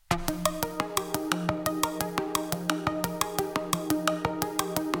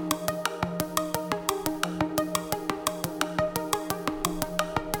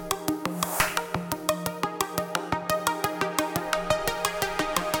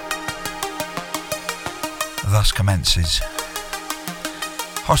thus commences.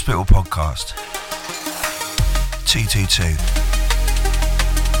 Hospital Podcast 222.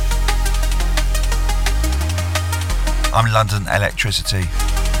 I'm London Electricity,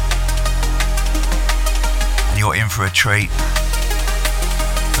 and you're in for a treat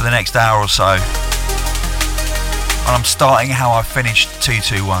for the next hour or so. And I'm starting how I finished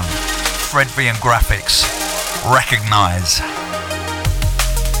 221. Fred V and Graphics, Recognise.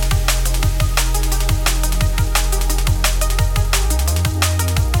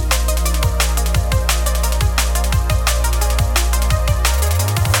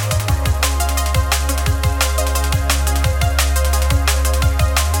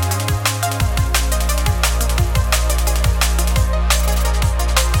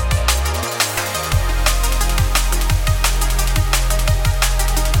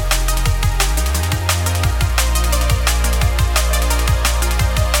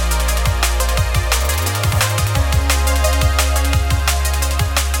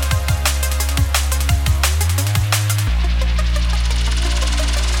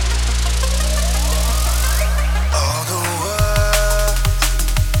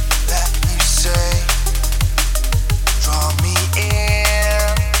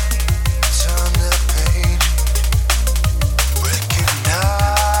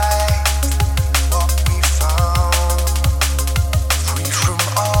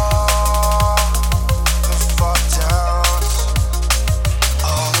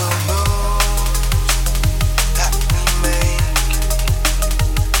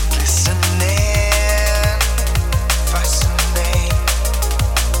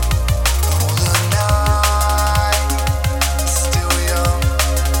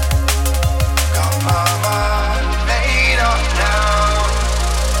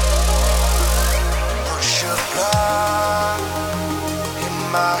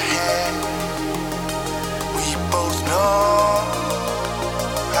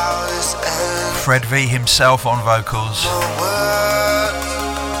 Fred V himself on vocals.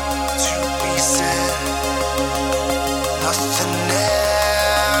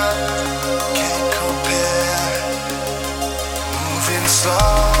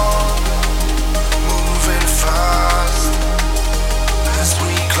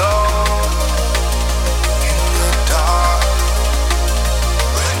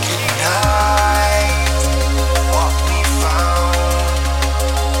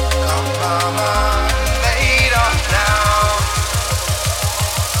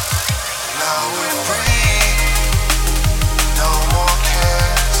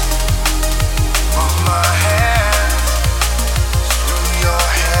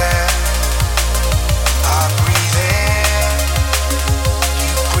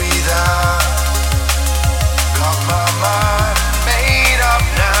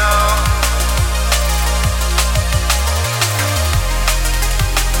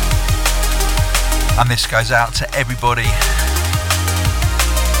 And this goes out to everybody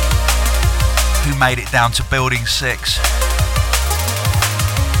who made it down to Building 6.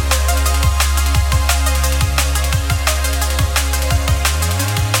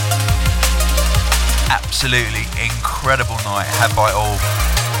 Absolutely incredible night had by all.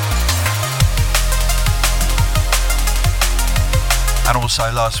 And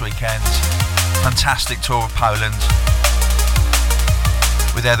also last weekend, fantastic tour of Poland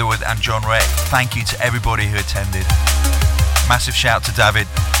with Etherwood and John Rett. Thank you to everybody who attended. Massive shout to David.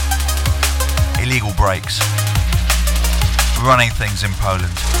 Illegal Breaks. Running things in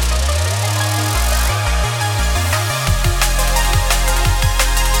Poland.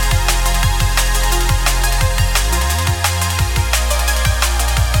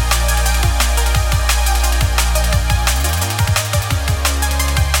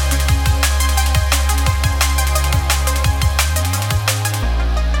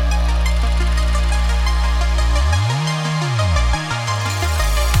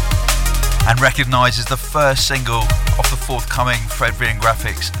 And Recognise is the first single off the forthcoming Fred V and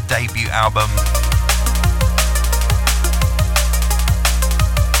Graphics debut album.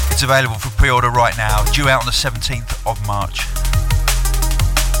 It's available for pre-order right now, due out on the 17th of March.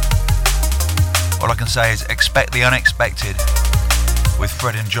 All I can say is expect the unexpected with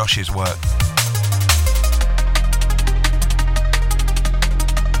Fred and Josh's work.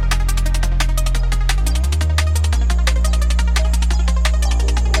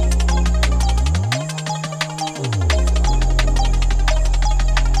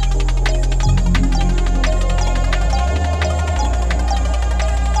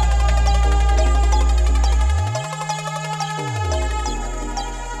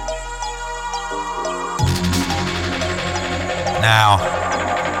 Now,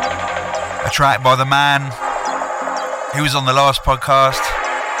 a track by the man who was on the last podcast.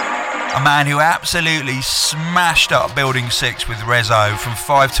 A man who absolutely smashed up Building 6 with Rezo from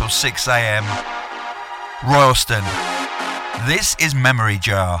 5 till 6 a.m. Royalston. This is Memory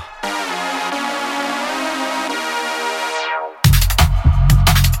Jar.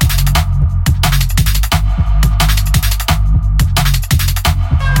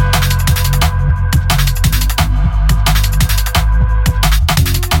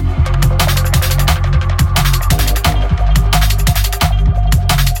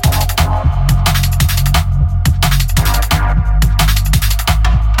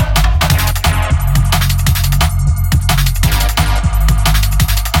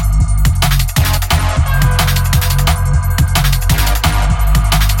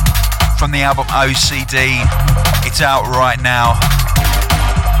 From the album OCD, it's out right now.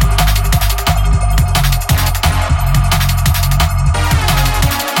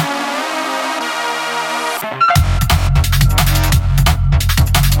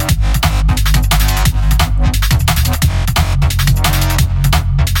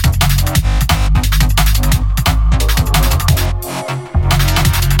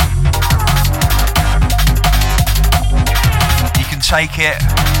 You can take it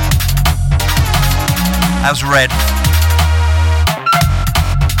as read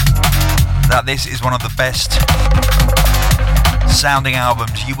that this is one of the best sounding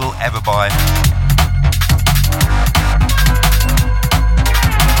albums you will ever buy.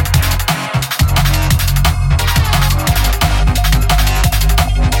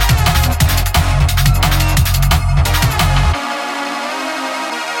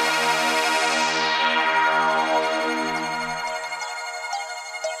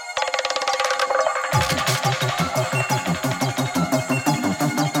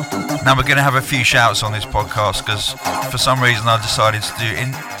 Now we're going to have a few shouts on this podcast because for some reason I decided to do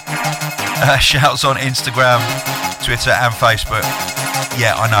shouts on Instagram, Twitter and Facebook.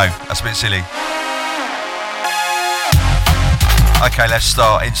 Yeah, I know, that's a bit silly. Okay, let's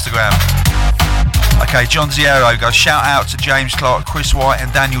start Instagram. Okay, John Ziero goes, shout out to James Clark, Chris White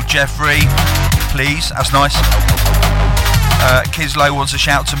and Daniel Jeffrey. Please, that's nice. Kislow wants a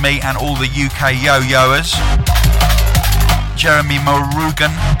shout to me and all the UK yo-yoers. Jeremy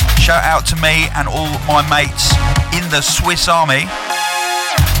Morugan, shout out to me and all my mates in the Swiss Army.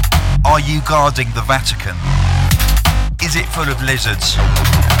 Are you guarding the Vatican? Is it full of lizards?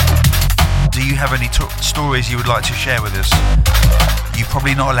 Do you have any stories you would like to share with us? You're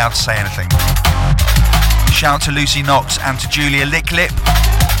probably not allowed to say anything. Shout out to Lucy Knox and to Julia Licklip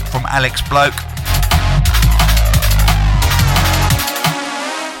from Alex Bloke.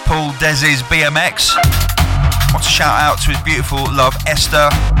 Paul Dez's BMX wants to shout out to his beautiful love Esther,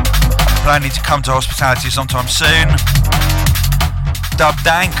 planning to come to hospitality sometime soon. Dub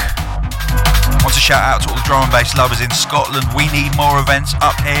Dank wants to shout out to all the drum and bass lovers in Scotland. We need more events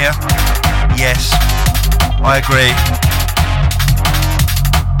up here. Yes, I agree.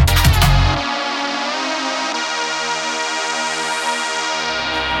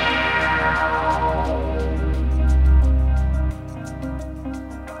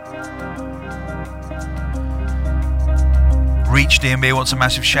 Reach DMB wants a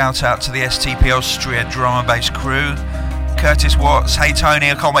massive shout out to the STP Austria drum and bass crew. Curtis Watts, hey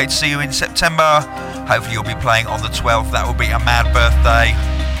Tony, I can't wait to see you in September. Hopefully you'll be playing on the 12th, that will be a mad birthday.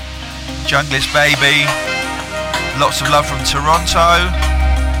 Junglist Baby, lots of love from Toronto.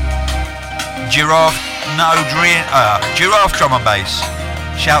 Giraffe drum and bass,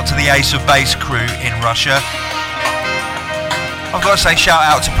 shout to the Ace of Bass crew in Russia. I've got to say shout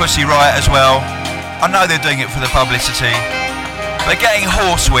out to Pussy Riot as well. I know they're doing it for the publicity. They're getting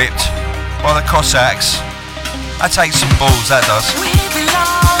horsewhipped by the Cossacks. That takes some balls, that does. We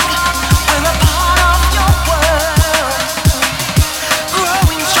belong, we're a part of your world,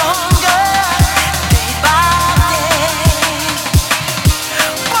 growing stronger day by day.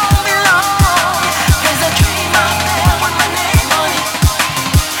 Won't be long, there's a dream out there with my name on it,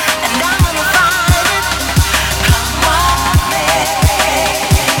 and I'm gonna find it, come on me.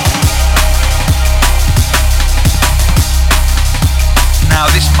 Now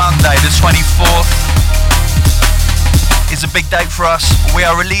this Monday, the 24th, is a big day for us. We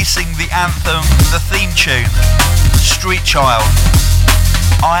are releasing the anthem, the theme tune, Street Child,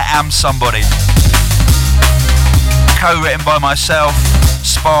 I Am Somebody. Co-written by myself,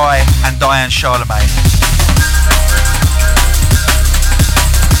 Spy and Diane Charlemagne.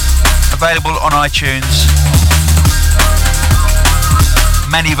 Available on iTunes.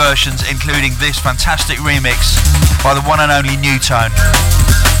 Many versions including this fantastic remix by the one and only Newtone.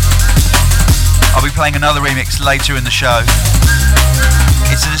 I'll be playing another remix later in the show.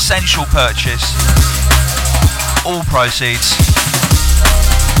 It's an essential purchase. All proceeds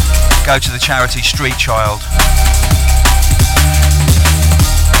go to the charity Street Child.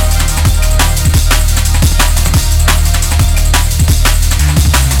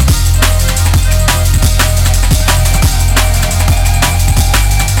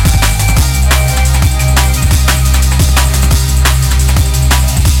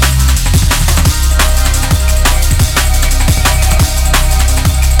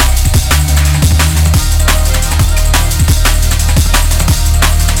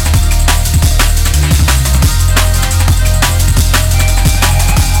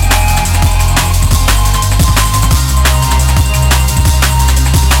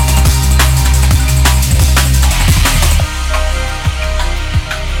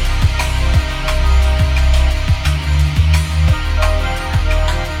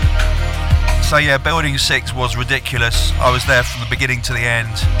 So yeah, Building 6 was ridiculous. I was there from the beginning to the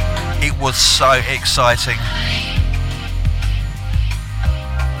end. It was so exciting.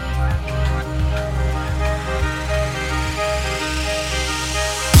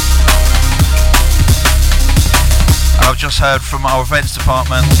 And I've just heard from our events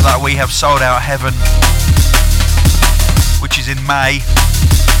department that we have sold out Heaven, which is in May,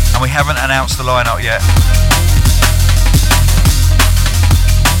 and we haven't announced the lineup yet.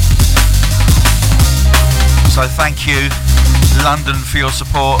 So thank you, London, for your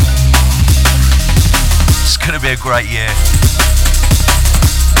support. It's going to be a great year.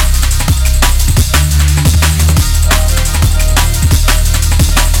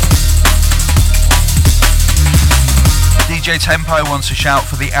 DJ Tempo wants a shout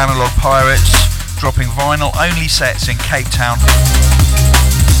for the Analog Pirates, dropping vinyl only sets in Cape Town.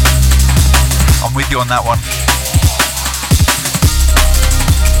 I'm with you on that one.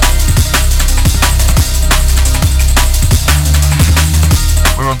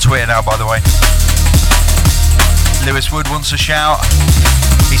 We're on Twitter now, by the way. Lewis Wood wants a shout.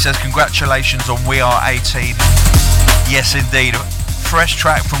 He says, congratulations on We Are 18. Yes, indeed. A fresh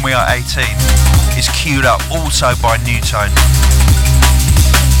track from We Are 18 is queued up also by Newtone.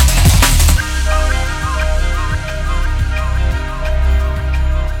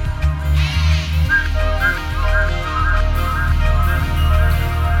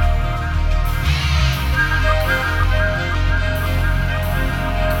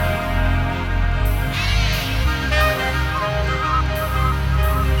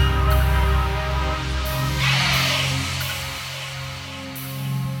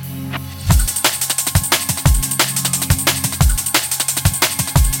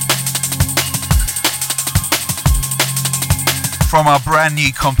 From our brand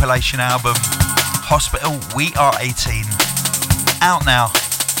new compilation album, Hospital, We Are 18. Out now.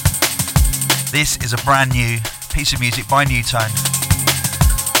 This is a brand new piece of music by Newtone.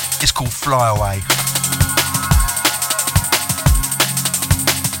 It's called Fly Away.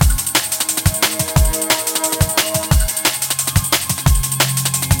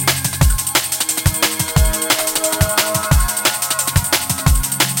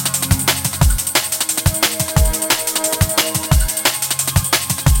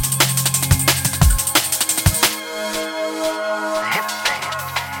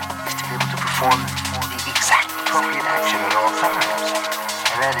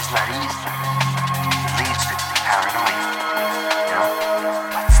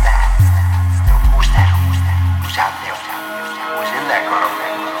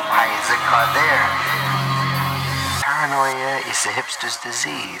 It's a hipster's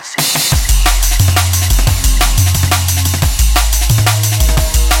disease.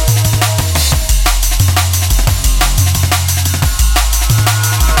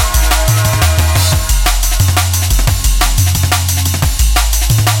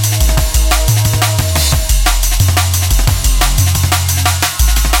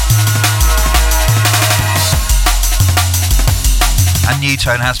 And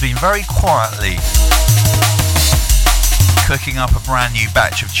Newtone has been very quietly cooking up a brand new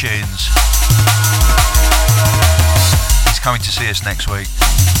batch of tunes. He's coming to see us next week.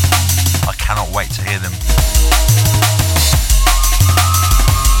 I cannot wait to hear them.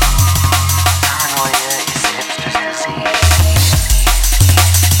 Paranoia is a hipster's disease.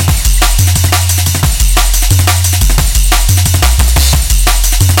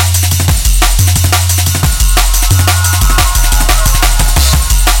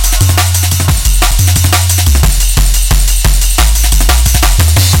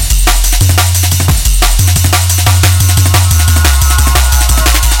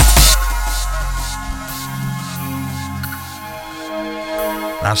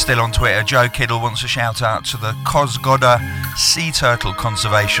 Now, still on Twitter, Joe Kiddle wants a shout out to the Kozgoda Sea Turtle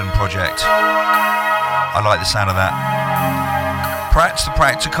Conservation Project. I like the sound of that. Prats the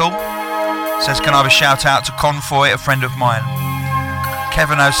Practical says, can I have a shout out to Confoy, a friend of mine.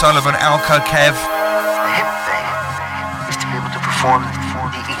 Kevin O'Sullivan, Alco Kev. The hip thing is to be able to perform the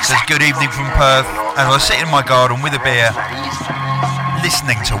Says, exact... good evening from Perth, as I sit in my garden with a beer,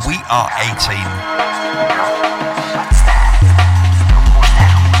 listening to We Are 18. What's that? Who's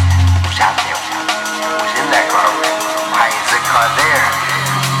that? Who's out there? Who's in that garden? Why is the car there?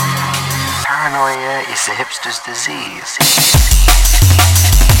 Paranoia is the hipster's disease.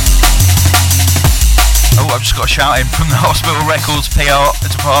 Oh, I've just got a shout in from the Hospital Records PR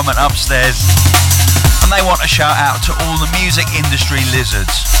department upstairs. And they want a shout out to all the music industry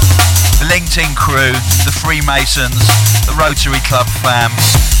lizards. The LinkedIn crew, the Freemasons, the Rotary Club fam.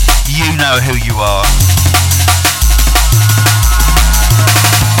 You know who you are.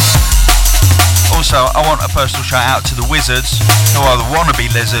 Also, I want a personal shout out to the Wizards, who are the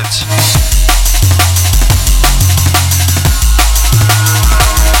wannabe lizards.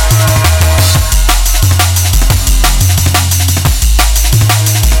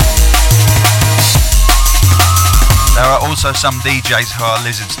 There are also some DJs who are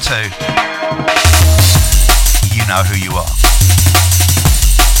lizards too. You know who you are.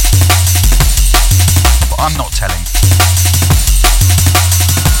 But I'm not telling.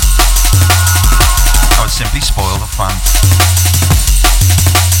 I would simply spoil the fun.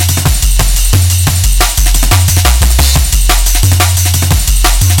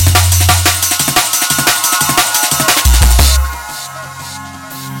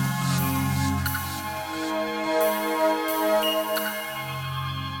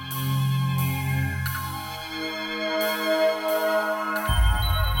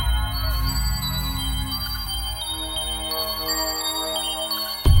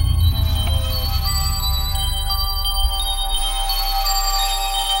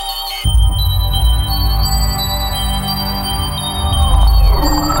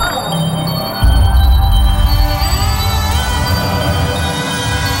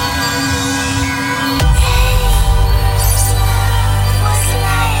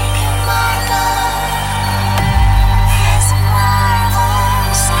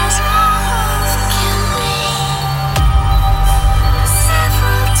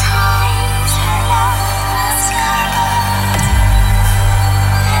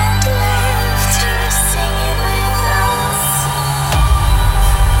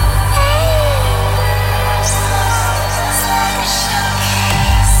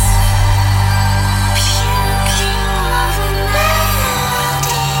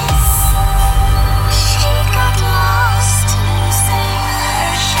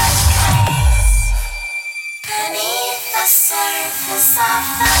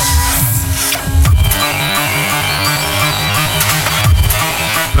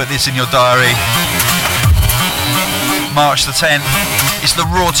 Put this in your diary. March the 10th. It's the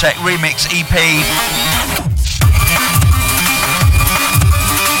Raw Tech Remix EP.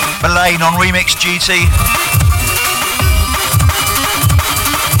 Belaine on remix duty.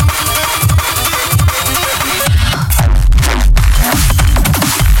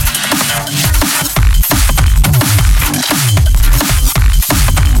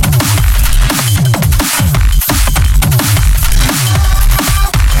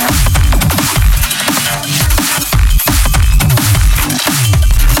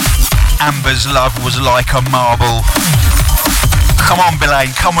 Amber's love was like a marble. Come on,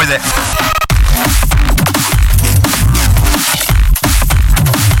 Belaine, come with it.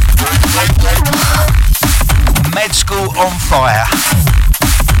 Med School on fire.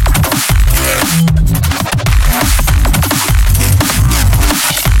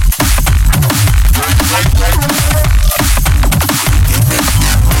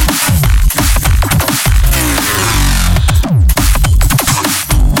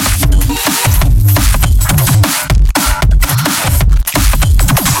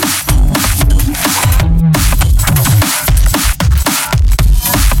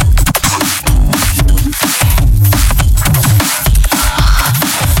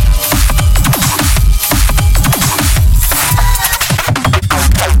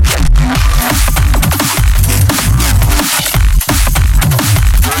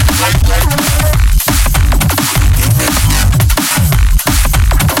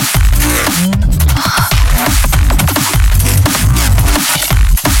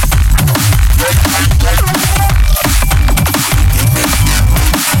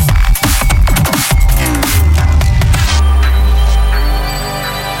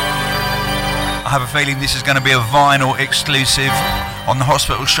 I have a feeling this is going to be a vinyl exclusive on the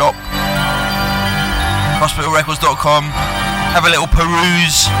Hospital shop. Hospitalrecords.com. Have a little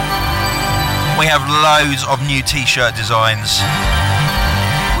peruse we have loads of new t-shirt designs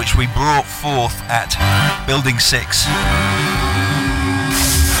which we brought forth at Building 6.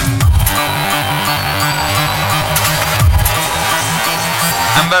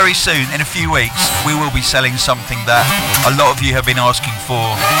 And very soon, in a few weeks, we will be selling something that a lot of you have been asking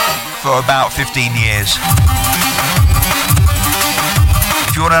for about 15 years.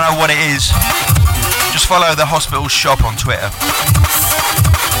 If you want to know what it is, just follow the hospital shop on Twitter.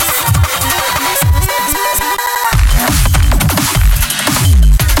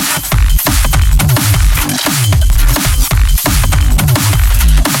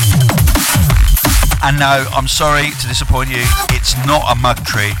 And no, I'm sorry to disappoint you, it's not a mug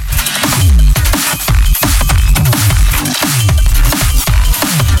tree.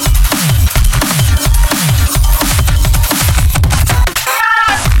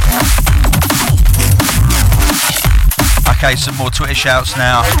 Okay, some more Twitter shouts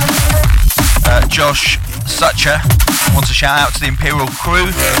now. Josh Sucher wants a shout out to the Imperial crew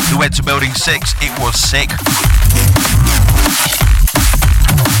who went to Building 6. It was sick.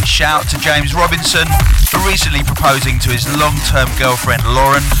 Shout to James Robinson for recently proposing to his long-term girlfriend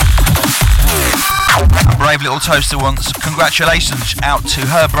Lauren. A brave little toaster wants congratulations out to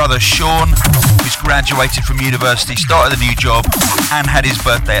her brother Sean, who's graduated from university, started a new job and had his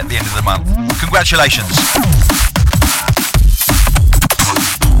birthday at the end of the month. Congratulations.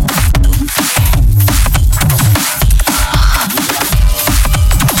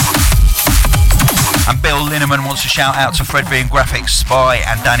 And Bill Linneman wants to shout out to Fred V and Graphics, Spy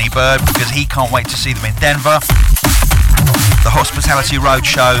and Danny Bird because he can't wait to see them in Denver. The Hospitality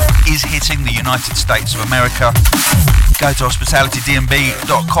Roadshow is hitting the United States of America. Go to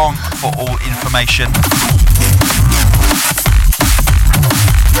hospitalitydnb.com for all information.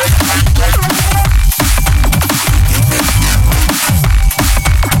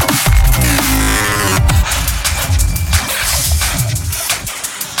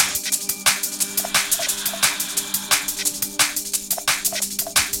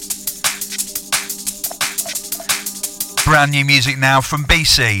 Brand new music now from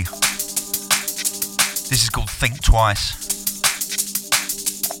BC. This is called Think Twice.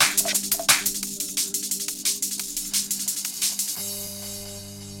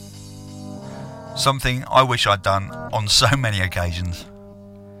 Something I wish I'd done on so many occasions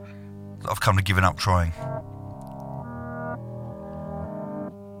that I've come to giving up trying.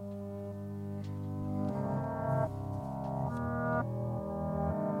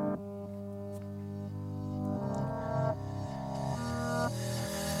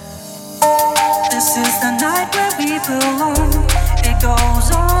 This is the night where we belong. It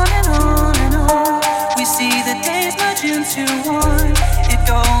goes on and on and on. We see the days merge into one. It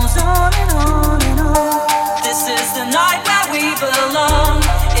goes on and on and on. This is the night where we belong.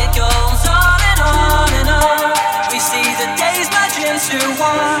 It goes on and on and on. We see the days merge into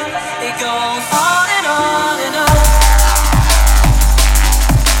one. It goes on and on and on.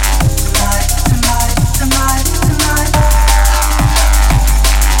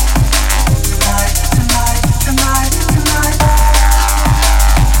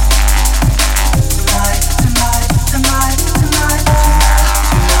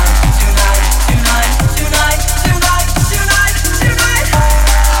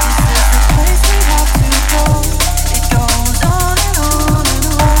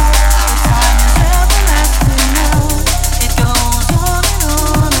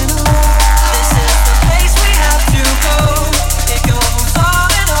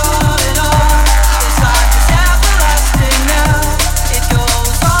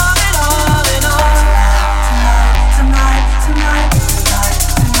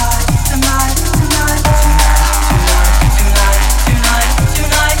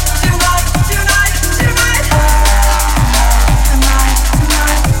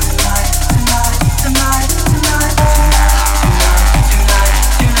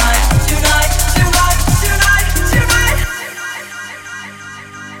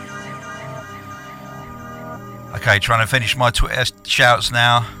 Okay, trying to finish my Twitter shouts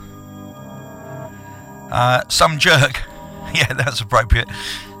now. Some jerk, yeah, that's appropriate,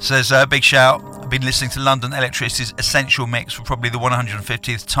 says, big shout, I've been listening to London Electricity's Essential Mix for probably the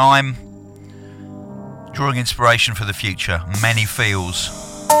 150th time. Drawing inspiration for the future, many feels.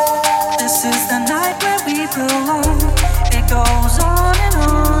 This is the night where we belong. It goes on and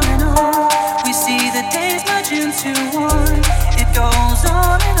on and on. We see the days merge into one. It goes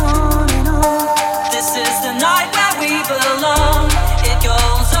on and on and on. This is the night where we belong. It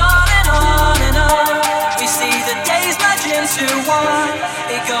goes on and on and on. We see the days merge into one.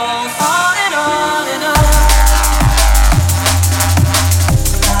 It goes on and on and on.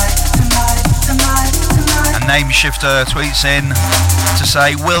 Tonight, tonight, tonight. Nameshifter tweets in to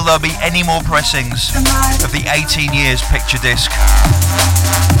say, will there be any more pressings of the 18 years picture disc?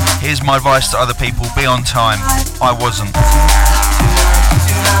 Here's my advice to other people, be on time. I wasn't.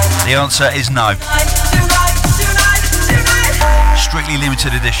 The answer is no. Strictly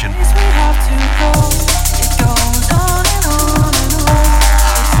limited edition.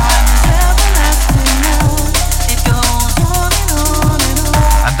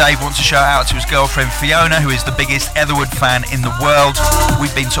 And Dave wants to shout out to his girlfriend Fiona, who is the biggest Etherwood fan in the world.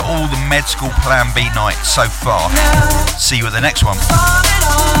 We've been to all the Med School Plan B nights so far. See you at the next one.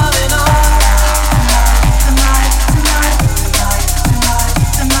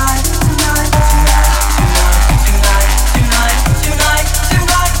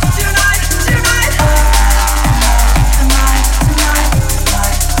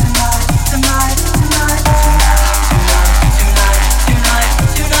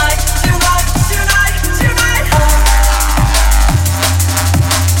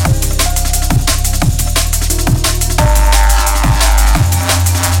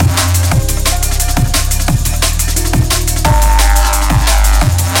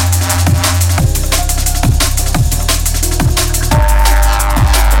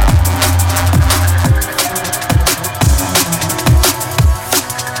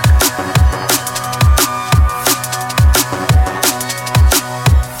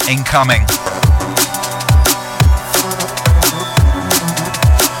 Incoming.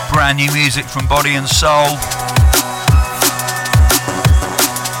 Brand new music from Body and Soul.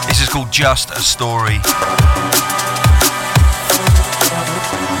 This is called Just a Story.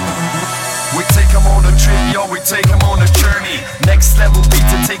 We take them on a trip, yo, we take them on a journey. Next level beat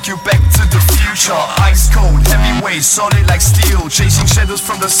to take you back to the future. Ice cold, heavyweight, solid like steel. Chasing shadows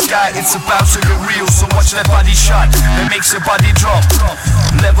from the sky, it's about to get real. So watch that body shot, that makes your body drop.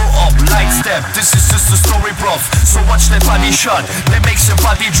 Level up, light step, this is just a story, bruv. So watch that body shot, that makes your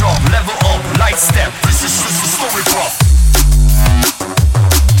body drop. Level up, light step, this is just a story, bruv.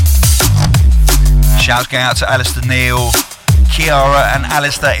 Shouts going out to Alistair Neal, Kiara and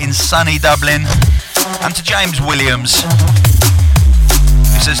Alistair in sunny Dublin, and to James Williams,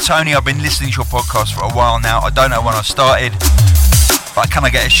 who says, Tony, I've been listening to your podcast for a while now. I don't know when I started, but can I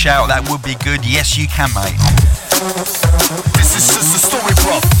get a shout? That would be good. Yes, you can, mate. This is just a story,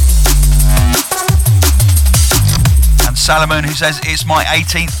 bro. And Salomon, who says, it's my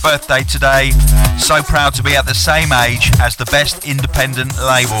 18th birthday today. So proud to be at the same age as the best independent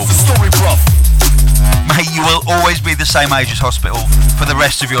label. Story, bro. Mate, you will always be the same age as Hospital for the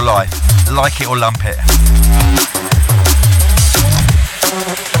rest of your life. Like it or lump it.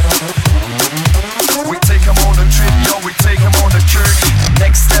 We take them on a trip, yo, we take them on a journey.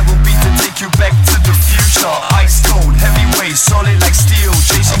 Next level beat to take you back to the future. Ice cold, heavyweight, solid like steel.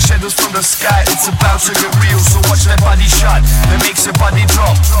 Chasing shadows from the sky, it's about to get real. So watch that body shot, that makes your body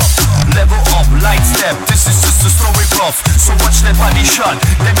drop. Level up, light step, this is just a story, bruv. So watch that body shot,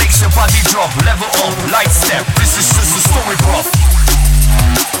 that makes your body drop. Level up, light step, this is just a story, bruv.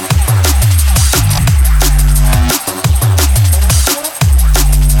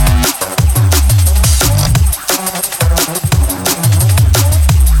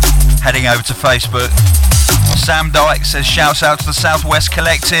 Heading over to Facebook, Sam Dyke says, shouts out to the Southwest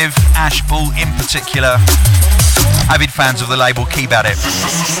Collective, Ashbull in particular. Avid fans of the label, keep at it.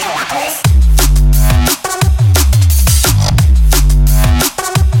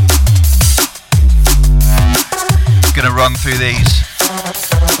 Gonna run through these.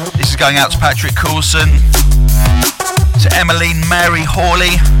 This is going out to Patrick Coulson, to Emmeline Mary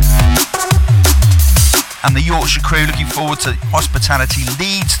Hawley, and the Yorkshire crew. Looking forward to Hospitality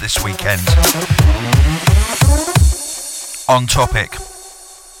Leeds this weekend. On topic.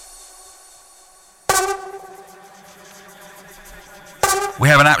 We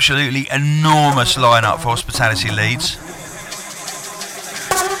have an absolutely enormous lineup for Hospitality Leeds.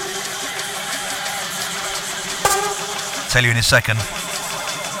 Tell you in a second.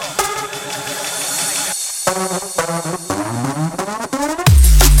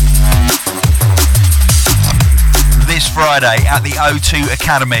 This Friday at the O2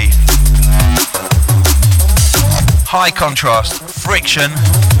 Academy. High Contrast, Friction,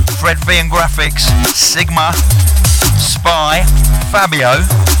 Fred V and Graphics, Sigma, Spy, Fabio,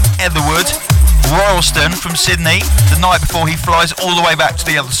 Etherwood, Royalston from Sydney, the night before he flies all the way back to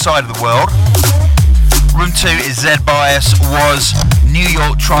the other side of the world. Room 2 is Z-Bias, Was, New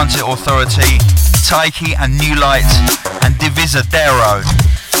York Transit Authority, Taiki and New Light, and Divisadero.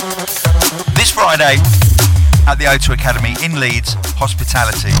 This Friday at the O2 Academy in Leeds,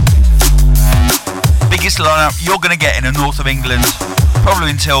 Hospitality. Biggest lineup you're going to get in the north of England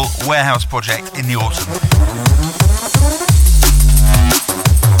probably until Warehouse Project in the autumn.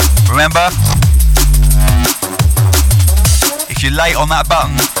 Remember, if you're late on that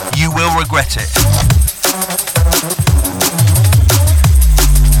button, you will regret it.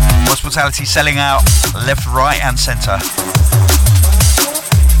 Hospitality selling out left, right and centre.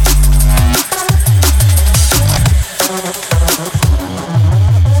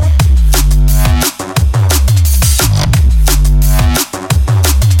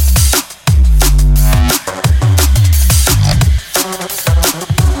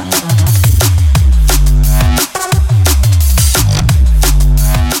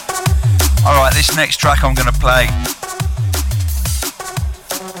 This next track I'm going to play,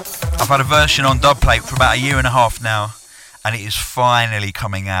 I've had a version on dubplate for about 1.5 years now, and it is finally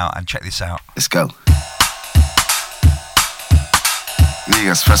coming out, and check this out. Let's go. You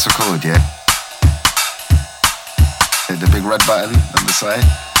guys press record, yeah? Hit the big red button on the side.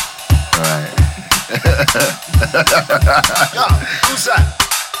 Alright. Yo, who's that?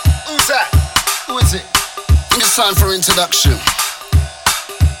 Who's that? Who is it? It's time for introduction.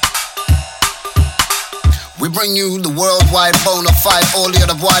 We bring you the worldwide bona fide, all the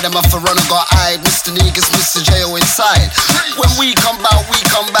other boy, them off a runner got eyed. Mr. Negus, Mr. J.O. inside. When we come bout,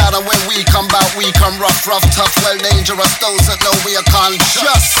 and when we come bout, we come rough, tough, well dangerous. Those that know we are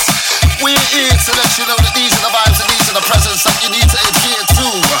conscious. We're here to let you know that these are the vibes and these are the presents that you need to adhere to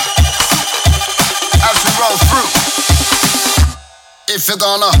as we roll through. If you're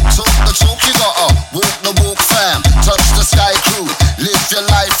gonna talk the talk, you gotta walk the walk, fam. Touch the sky crew, live your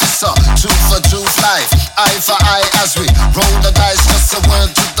life, it's a tooth for tooth life. Eye for eye as we roll the dice, just a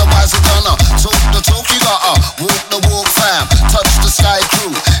word to the wise. We're gonna talk the talk, you gotta walk the walk, fam. Touch the sky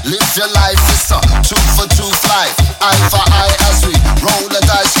crew, live your life, it's a tooth for tooth life. Eye for eye as we roll the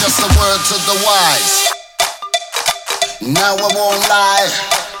dice, just a word to the wise. Now I won't lie.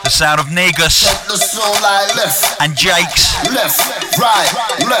 The sound of Negus and Jakes. Left, right,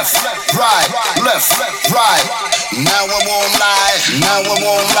 left, right, left, right. Now I won't lie, now I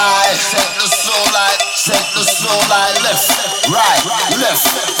won't lie. Set the soul light, left, right, left,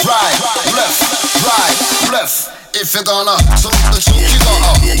 right, left, right, left. If you're gonna talk the talk, you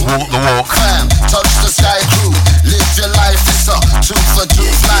gotta walk the walk, fam. Touch the sky crew, live your life, it's a tooth for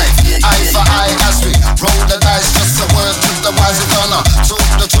tooth life. Eye for eye as we roll the dice, just a word to the wise. You're gonna talk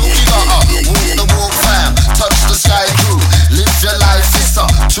the talk, you gotta walk the walk, fam. Touch the sky crew, live your life, it's a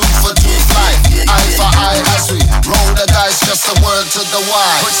tooth for tooth life. Eye for eye as we roll the dice, just a word to the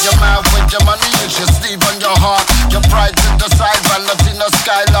wise. Put your mouth with your money, you should sleep on your heart. Your pride to the side, run up in the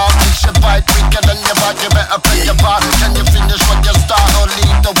skylark. It's your bite quicker than your bite, you better play your part. Can you finish what you start or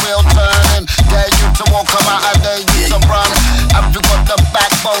leave the wheel turning? Dare you to walk, come out, I dare you to run. Have you got the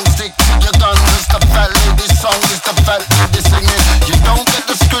backbone, stick to your guns? It's the fat lady song, it's the fat lady singing. You don't get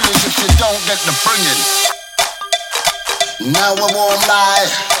the scrimmage if you don't get the bringing. Now I won't lie.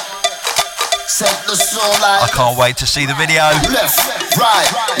 Set the soul light. I can't wait to see the video. Left, right,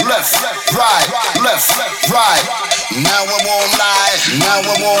 left, right, left, right. Now I won't lie, now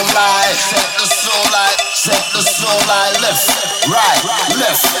I won't lie. Set the soul light, left, right,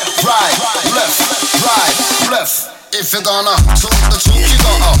 left, right, left, right, left. If you're gonna talk the talk, you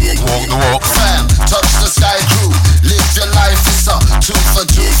gotta walk the walk, fam. Touch the sky crew, live your life, it's a tooth for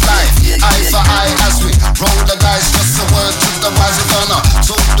tooth life. Eye for eye as we roll the dice, just a word to the wise. You're gonna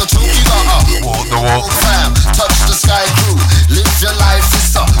talk the talk, you gotta walk the walk, fam. Touch the sky crew, live your life,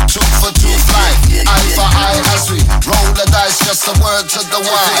 it's a tooth for tooth life. Eye for eye as we roll the dice, just a word to the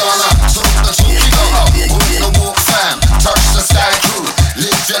wise. If you're gonna talk the talk, you gotta walk the walk, fam. Touch the sky crew,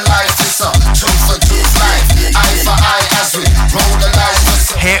 live your life, it's a tooth for tooth life. Eye for eye as we roll the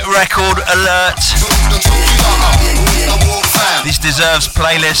dice. Hit record alert. This deserves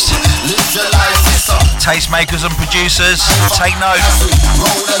playlist. Tastemakers and producers, take note.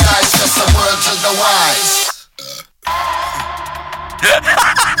 Roll the dice, just a word to the wise.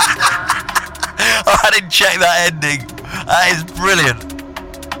 I didn't check that ending. That is brilliant.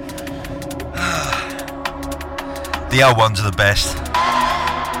 The old ones are the best.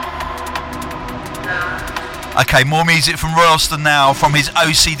 Okay, more music from Royalston now, from his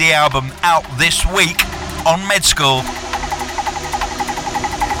OCD album out this week on Med School.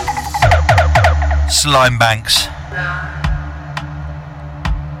 Slime Banks.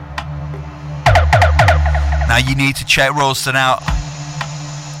 Now you need to check Royalston out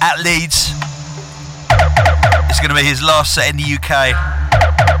at Leeds. It's going to be his last set in the UK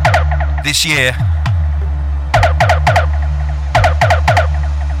this year.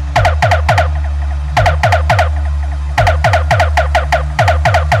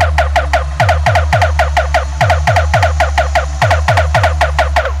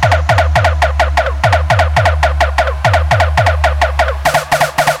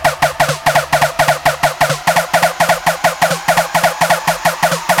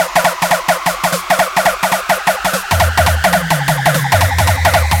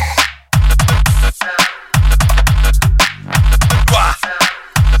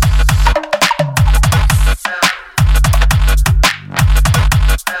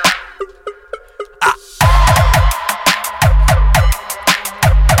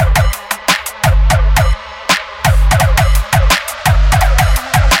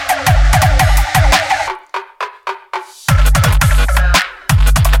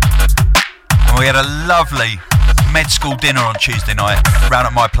 lovely med school dinner on Tuesday night round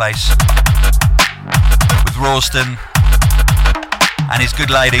at my place with Rawston and his good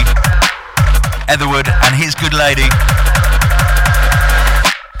lady, Etherwood and his good lady,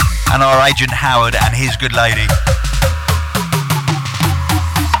 and our agent Howard and his good lady.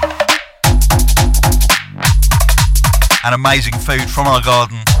 And amazing food from our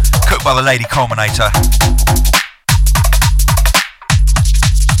garden, cooked by the Lady Culminator.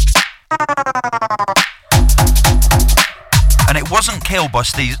 And it wasn't killed by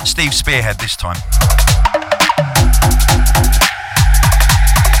Steve Spearhead this time.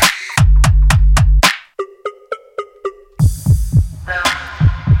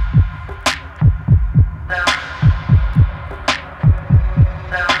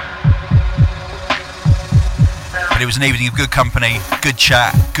 But it was an evening of good company, good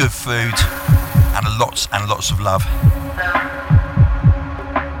chat, good food, and lots of love.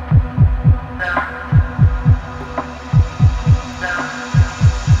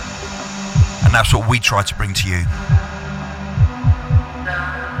 And that's what we try to bring to you.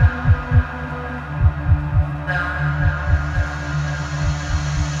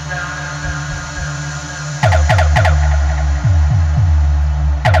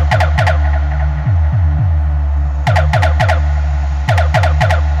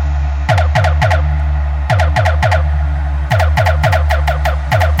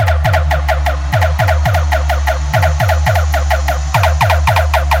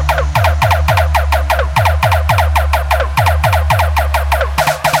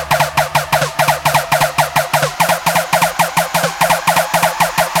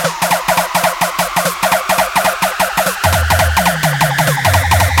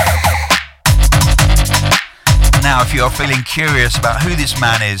 If you are feeling curious about who this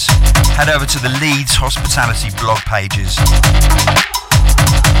man is, head over to the Leeds Hospitality blog pages.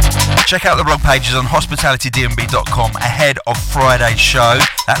 Check out the blog pages on hospitalitydnb.com ahead of Friday's show.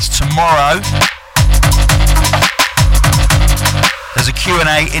 That's tomorrow. There's a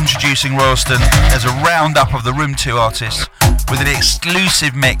Q&A introducing Royston. There's a roundup of the Room 2 artists with an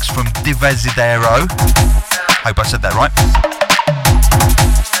exclusive mix from Divisidero. Hope I said that right.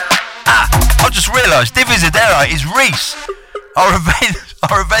 I just realised Divisidero is Reese, our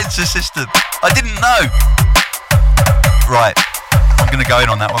events assistant. I didn't know. Right, I'm going to go in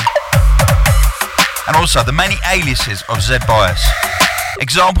on that one. And also the many aliases of Zed Bias.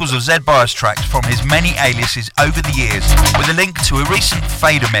 Examples of Zed Bias tracks from his many aliases over the years, with a link to a recent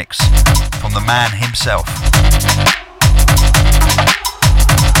fader mix from the man himself.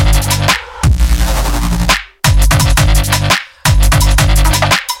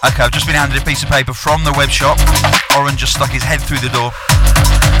 Okay, I've just been handed a piece of paper from the web shop. Oren just stuck his head through the door.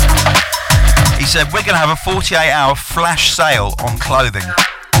 He said, we're going to have a 48-hour flash sale on clothing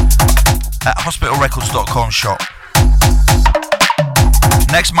at hospitalrecords.com shop.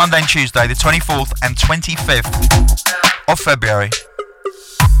 Next Monday and Tuesday, the 24th and 25th of February.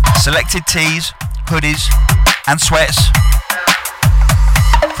 Selected tees, hoodies and sweats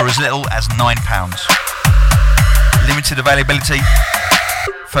for as little as £9. Limited availability.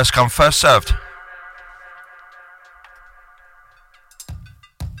 First come, first served.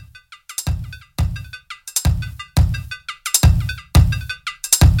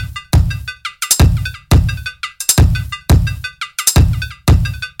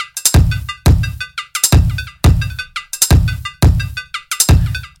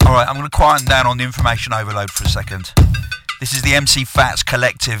 Alright, I'm going to quieten down on the information overload for a second. This is the MC Fats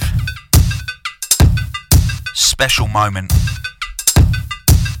Collective special moment.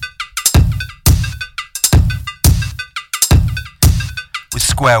 With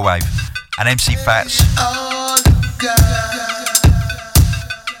Squarewave and MC Fats.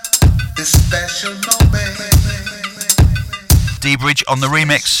 D-Bridge on the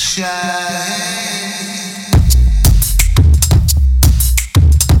remix.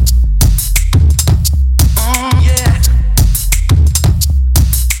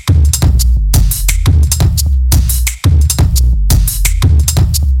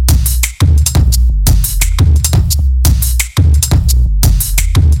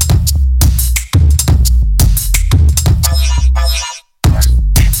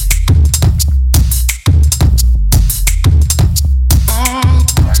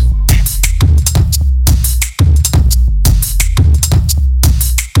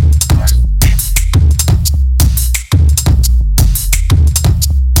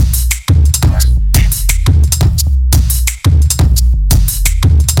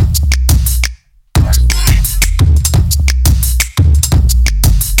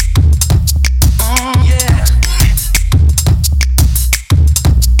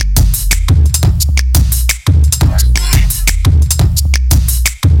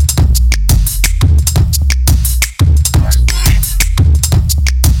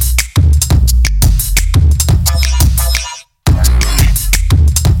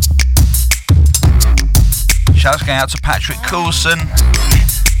 Shouts going out to Patrick Coulson,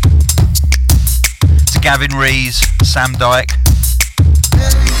 to Gavin Rees, Sam Dyke.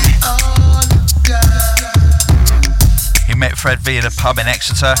 He met Fred V in a pub in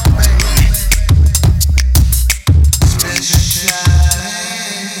Exeter.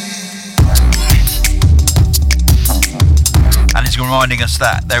 And he's reminding us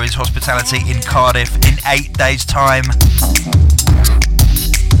that there is hospitality in Cardiff in 8 days' time.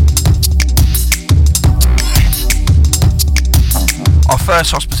 Our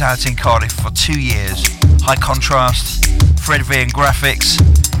first hospitality in Cardiff for 2 years. High Contrast, Fred V and Graphics,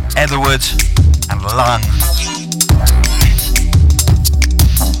 Etherwood and Lung.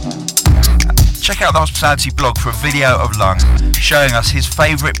 Check out the hospitality blog for a video of Lung showing us his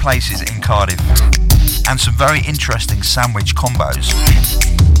favourite places in Cardiff and some very interesting sandwich combos.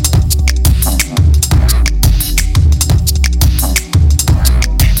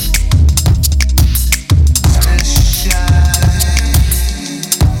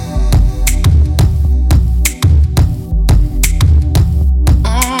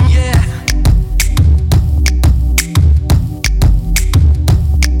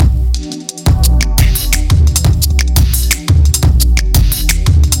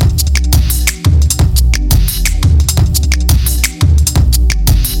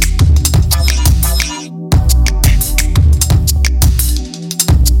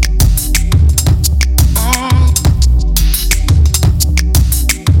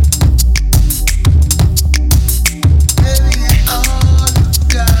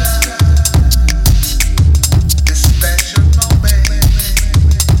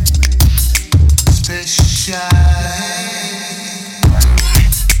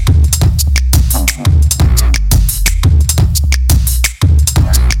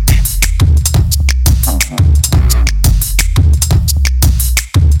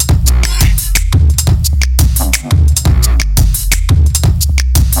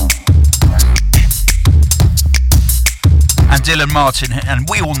 Dylan Martin, and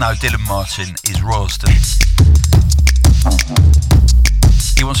we all know Dylan Martin is Rosden.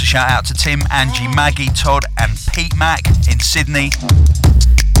 He wants to shout out to Tim, Angie, Maggie, Todd and Pete Mac in Sydney.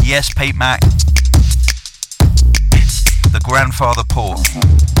 Yes, Pete Mac, the grandfather port.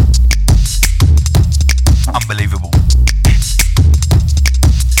 Unbelievable.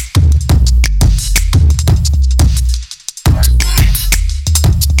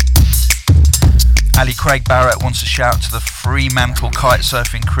 Ali Craig Barrett wants to shout to the Fremantle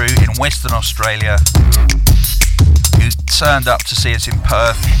kitesurfing crew in Western Australia who turned up to see us in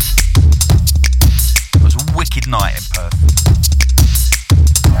Perth. It was a wicked night in Perth.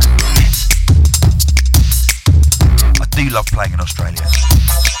 I do love playing in Australia.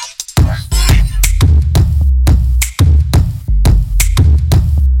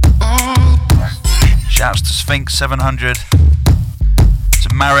 Shouts to Sphinx 700,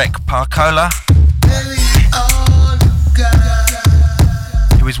 to Marek Parkola,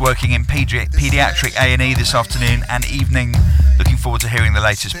 who is working in paediatric A&E this afternoon and evening. Looking forward to hearing the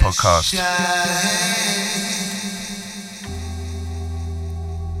latest podcast.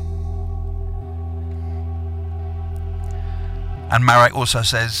 And Marek also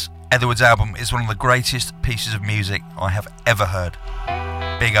says Etherwood's album is one of the greatest pieces of music I have ever heard.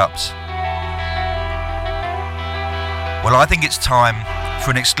 Big ups. Well, I think it's time for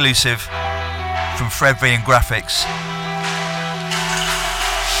an exclusive from Fred V and Graphics.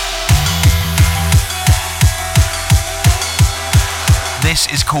 This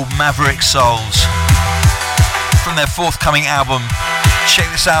is called Maverick Souls from their forthcoming album. Check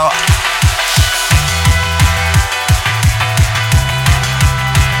this out.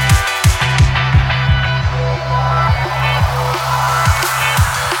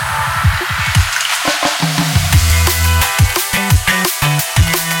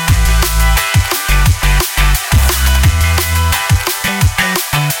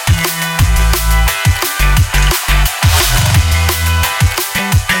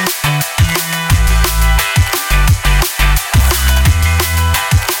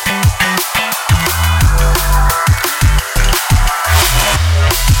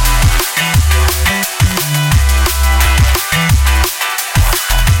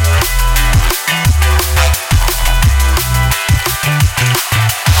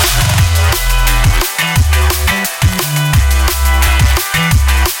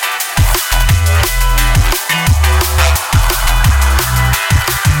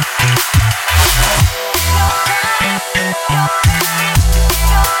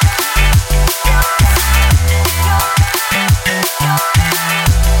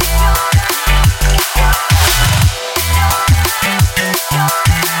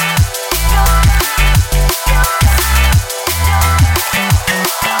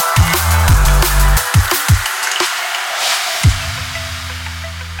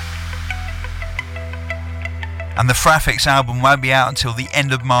 And the Frafix album won't be out until the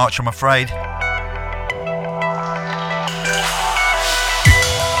end of March, I'm afraid.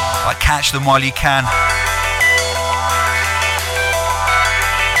 But catch them while you can.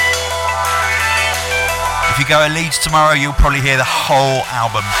 If you go to Leeds tomorrow, you'll probably hear the whole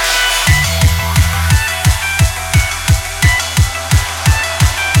album.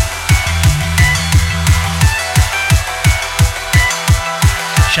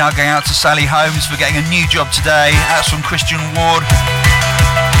 Shout going out to Sally Holmes for getting a new job today. That's from Christian Ward.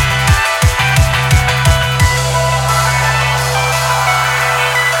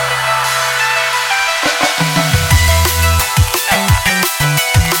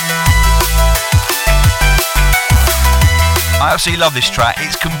 I absolutely love this track.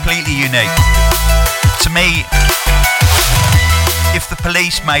 It's completely unique. To me, if the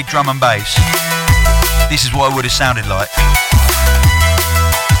Police made drum and bass, this is what it would have sounded like.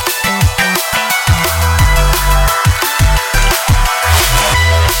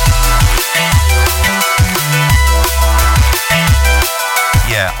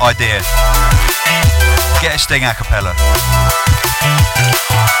 Yeah, idea. Get a Sting a cappella.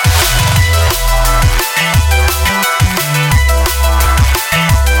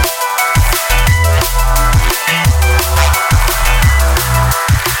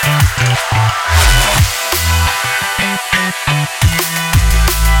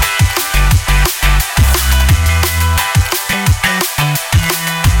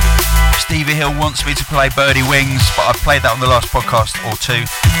 Stevie Hill wants me to play Birdie Wings, but I've played that on the last podcast or two.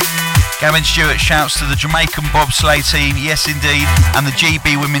 Gavin Stewart shouts to the Jamaican bobsleigh team, yes indeed, and the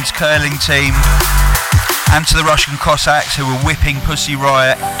GB women's curling team, and to the Russian Cossacks who were whipping Pussy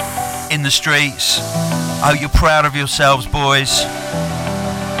Riot in the streets. I hope you're proud of yourselves, boys.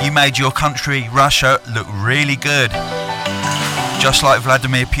 You made your country, Russia, look really good, just like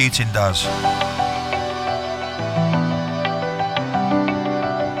Vladimir Putin does.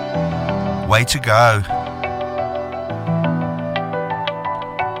 Way to go.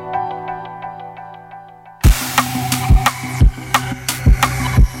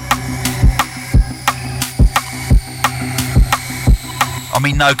 I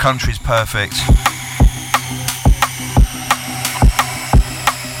mean, no country's perfect.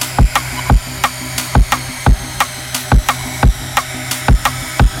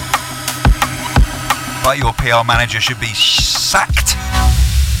 But your PR manager should be sacked.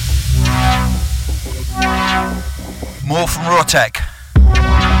 More from Rotek.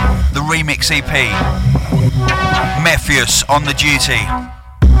 The remix EP. Mephius on the duty.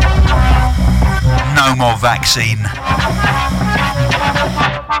 No more vaccine.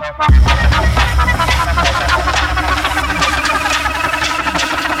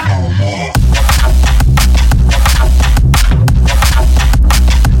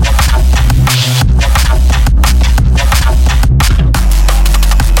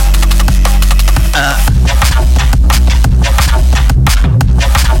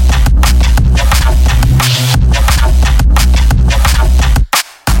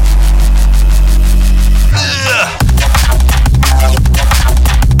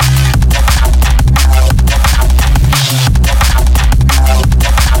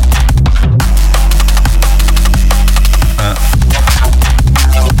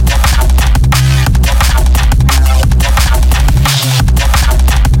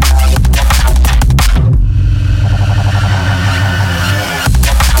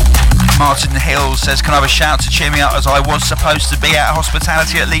 Says, can I have a shout to cheer me up as I was supposed to be at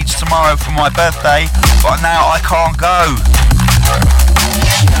Hospitality at Leeds tomorrow for my birthday, but now I can't go.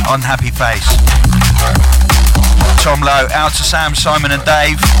 Unhappy face. Tom Lowe, out to Sam, Simon and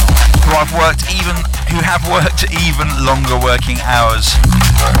Dave, who have worked even longer working hours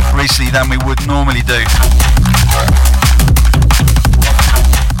recently than we would normally do.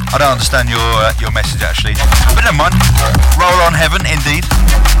 I don't understand your message actually, but never mind. Roll on heaven, indeed.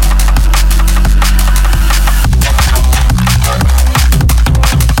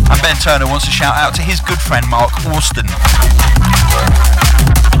 And Ben Turner wants to shout out to his good friend Mark Austin,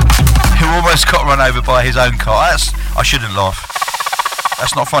 who almost got run over by his own car. I shouldn't laugh.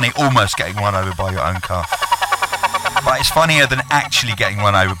 That's not funny, almost getting run over by your own car. But it's funnier than actually getting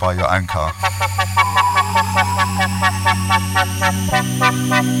run over by your own car.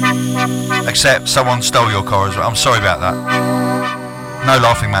 Except someone stole your car as well. I'm sorry about that. No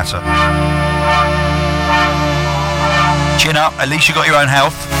laughing matter. Chin up, at least you got your own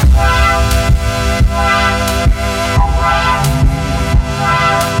health.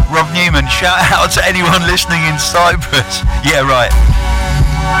 Rob Newman, shout out to anyone listening in Cyprus. Yeah, right.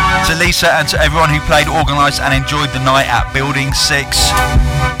 To Lisa and to everyone who played, organised and enjoyed the night at Building 6,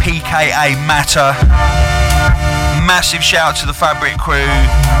 PKA Matter. massive shout to the Fabric crew,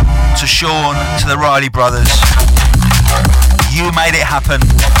 to Sean, to the Riley brothers. You made it happen.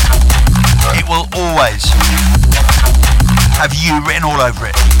 It will always have you written all over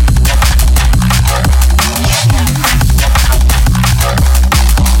it.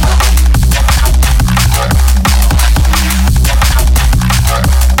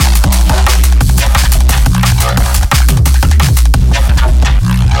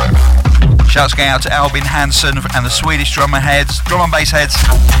 Shouts going out to Albin Hansen and the Swedish drum and bass heads.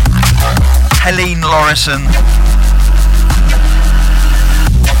 Helene Lorison.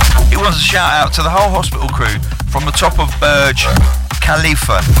 He wants a shout out to the whole hospital crew from the top of Burj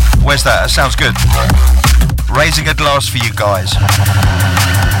Khalifa. Where's that? That sounds good. Raising a glass for you guys.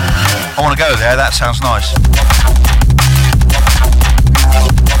 I want to go there, that sounds nice.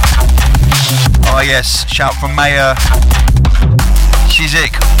 Oh yes, shout from Maya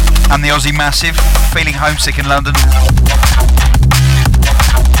Shizik and the Aussie Massive, feeling homesick in London.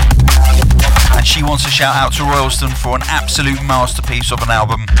 And she wants a shout out to Royalston for an absolute masterpiece of an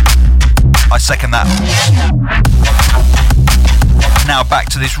album. I second that. Now back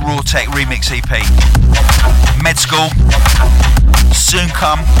to this Raw Tech remix EP. Med School, soon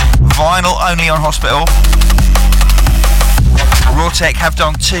come, vinyl only on Hospital. Raw Tech have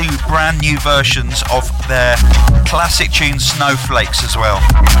done 2 brand new versions of their classic tune Snowflakes as well.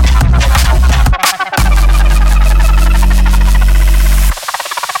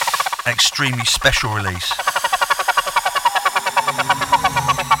 An extremely special release.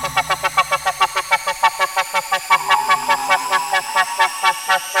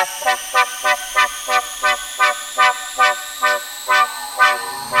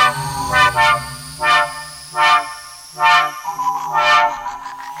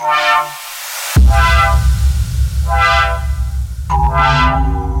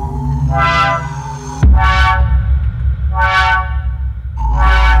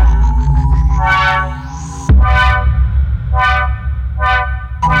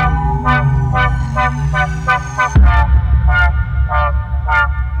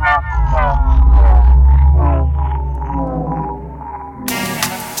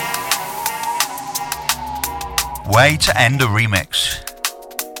 Way to end a remix.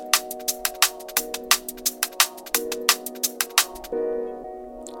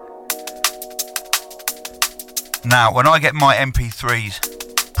 Now, when I get my MP3s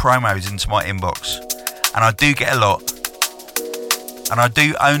promos into my inbox, and I do get a lot, and I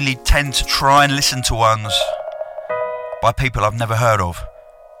do only tend to try and listen to ones by people I've never heard of,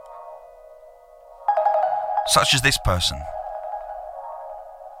 such as this person,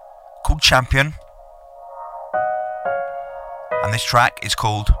 called Champion. And this track is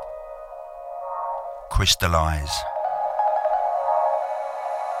called Crystallize.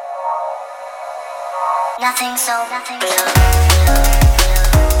 Nothing so.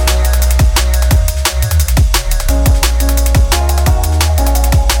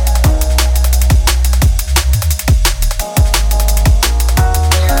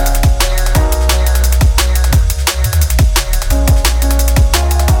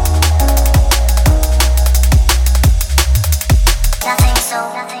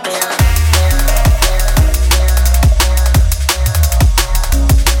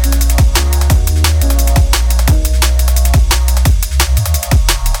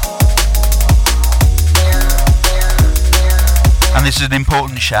 This is an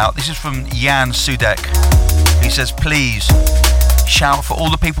important shout. This is from Jan Sudek. He says, please shout for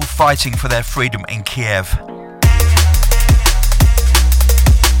all the people fighting for their freedom in Kiev.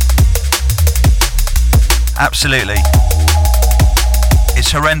 Absolutely.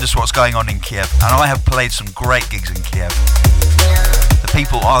 It's horrendous what's going on in Kiev, and I have played some great gigs in Kiev. The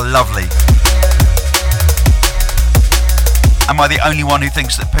people are lovely. Am I the only one who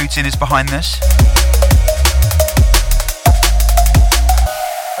thinks that Putin is behind this?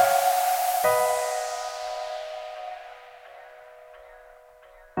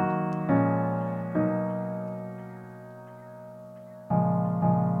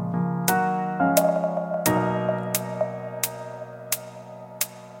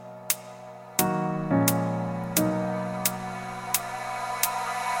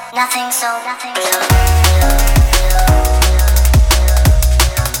 Nothing so.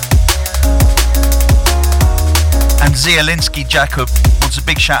 And Zielinski Jacob wants a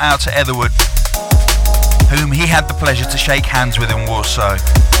big shout out to Etherwood, whom he had the pleasure to shake hands with in Warsaw.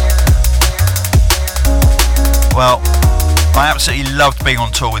 Well, I absolutely loved being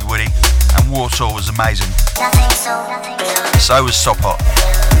on tour with Woody, and Warsaw was amazing. Nothing so. So was Sopot.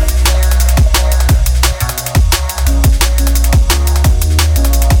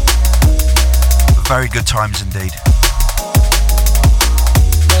 Very good times indeed.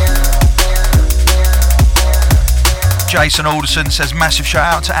 Jason Alderson says, massive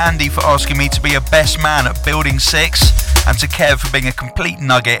shout out to Andy for asking me to be a best man at Building 6 and to Kev for being a complete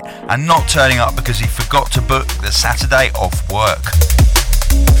nugget and not turning up because he forgot to book the Saturday off work.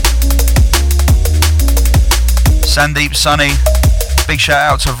 Sandeep Sunny, big shout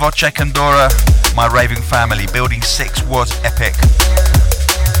out to Wojciech and Dora, my raving family. Building 6 was epic.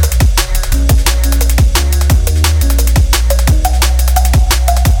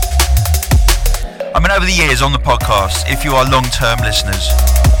 I mean, over the years on the podcast, if you are long-term listeners,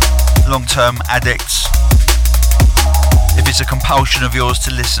 long-term addicts, if it's a compulsion of yours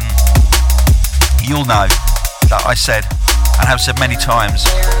to listen, you'll know that I said, and have said many times,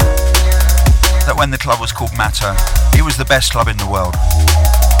 that when the club was called Matter, it was the best club in the world.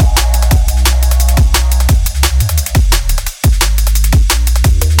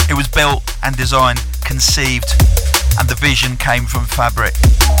 It was built and designed, conceived, and the vision came from Fabric.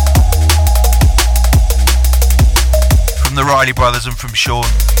 From the Riley brothers and from Sean.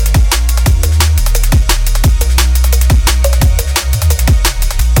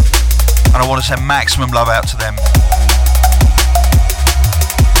 And I want to send maximum love out to them.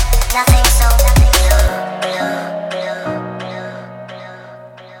 Nothing so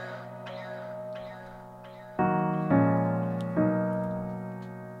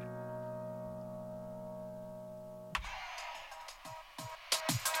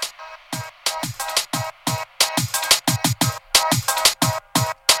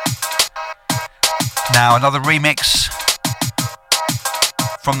Now another remix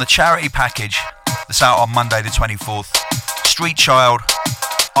from the charity package that's out on Monday the 24th. Street Child,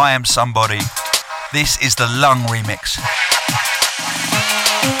 I Am Somebody. This is the Lung remix.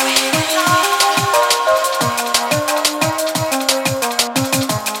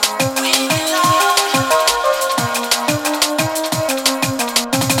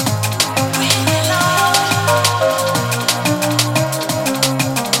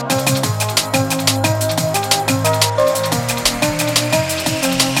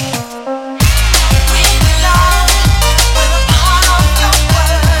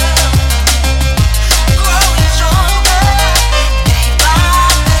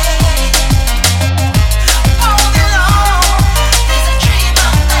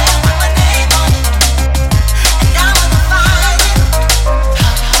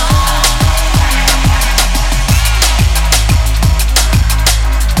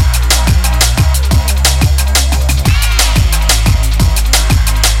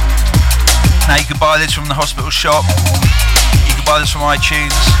 Buy this from the hospital shop, you can buy this from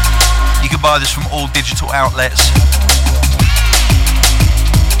iTunes, you can buy this from all digital outlets.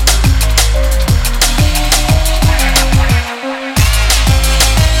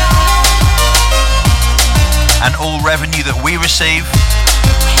 And all revenue that we receive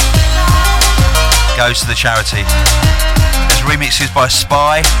goes to the charity. There's remixes by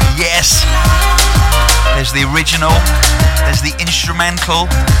Spy, yes! There's the original, there's the instrumental,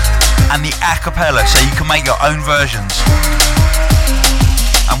 and the a cappella, so you can make your own versions,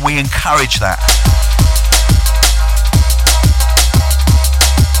 and we encourage that.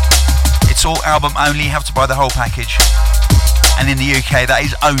 It's all album only, you have to buy the whole package, and in the UK that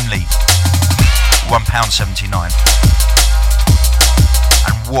is only £1.79,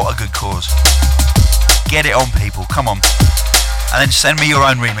 and what a good cause. Get it on, people, come on, and then send me your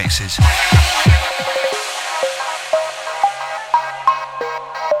own remixes.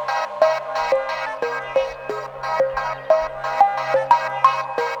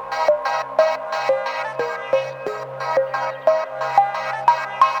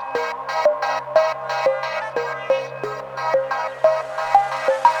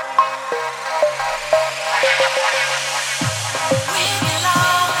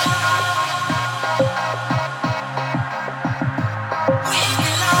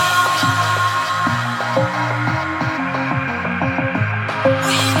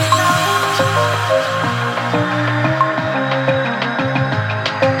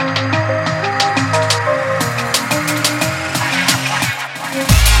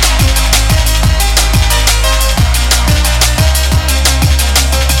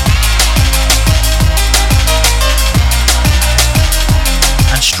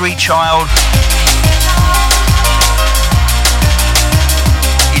 Street Child.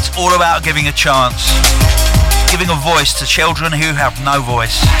 It's all about giving a chance, giving a voice to children who have no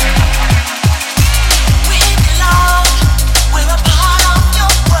voice.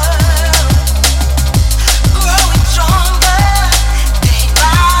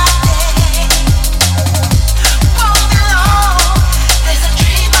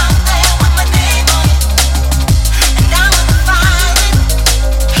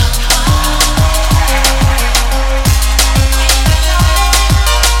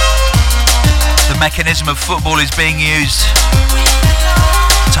 mechanism of football is being used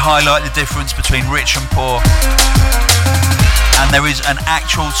to highlight the difference between rich and poor. And there is an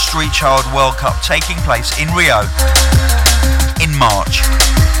actual Street Child World Cup taking place in Rio in March.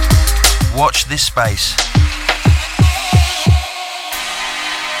 Watch this space.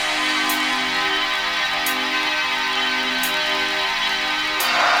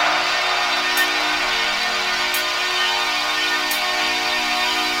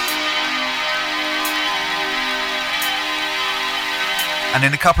 And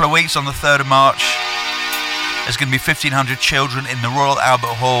in a couple of weeks, on the 3rd of March, there's going to be 1,500 children in the Royal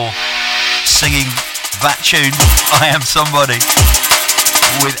Albert Hall singing that tune, I Am Somebody,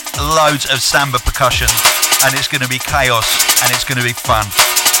 with loads of samba percussion, and it's going to be chaos, and it's going to be fun,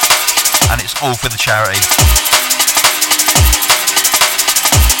 and it's all for the charity.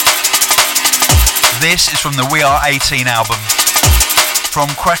 This is from the We Are 18 album,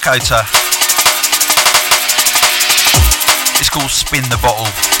 from Krakota. It's called Spin the Bottle.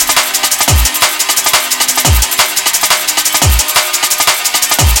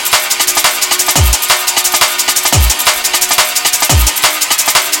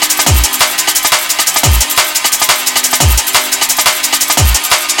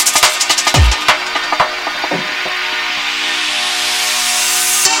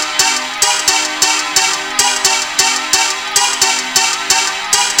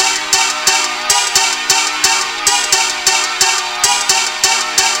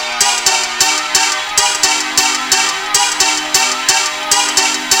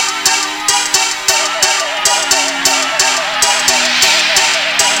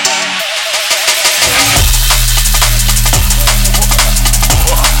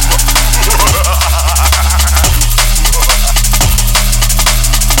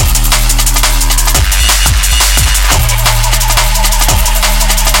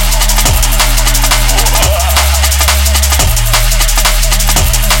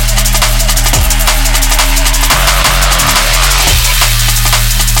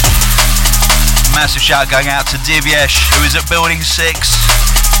 Massive shout going out to Divyesh, who is at Building 6.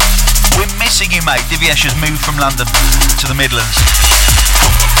 We're missing you, mate. Divyesh has moved from London to the Midlands.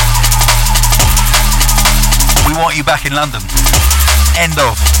 We want you back in London. End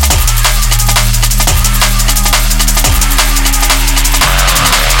of.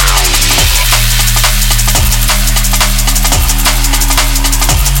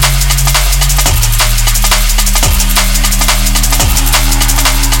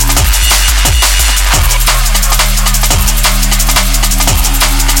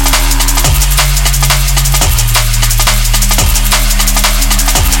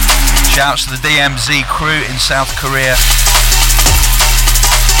 Shouts to the DMZ crew in South Korea.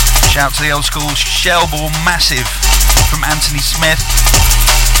 Shout to the old school Shellball Massive from Anthony Smith.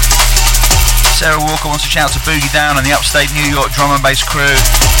 Sarah Walker wants to shout to Boogie Down and the upstate New York drum and bass crew.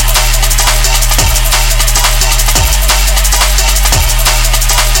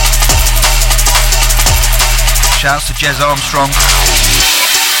 Shouts to Jez Armstrong,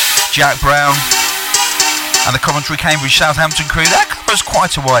 Jack Brown, and the Coventry, Cambridge, Southampton crew. That covers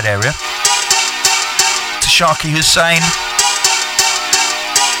quite a wide area. To Sharky Hussain,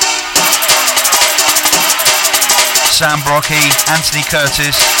 Sam Brocky, Anthony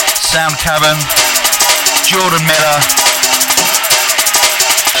Curtis, Sound Cavern, Jordan Miller.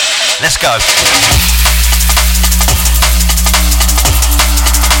 Let's go.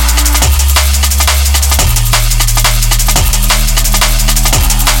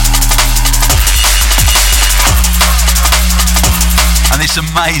 And this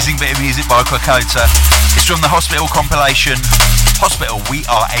amazing bit of music by Krakota is from the Hospital compilation, Hospital We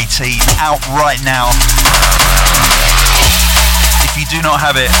Are 18, out right now. If you do not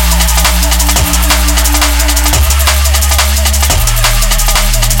have it,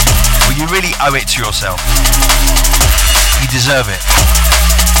 well, you really owe it to yourself. You deserve it.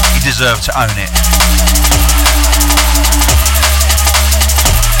 You deserve to own it.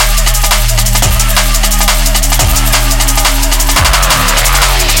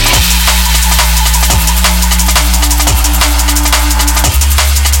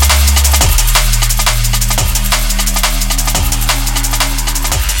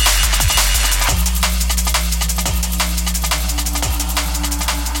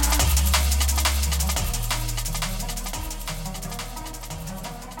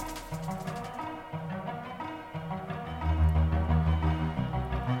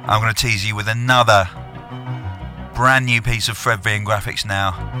 I'm going to tease you with another brand new piece of Fred V and Graphics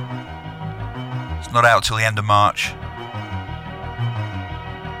now. It's not out till the end of March.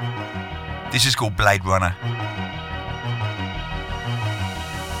 This is called Blade Runner.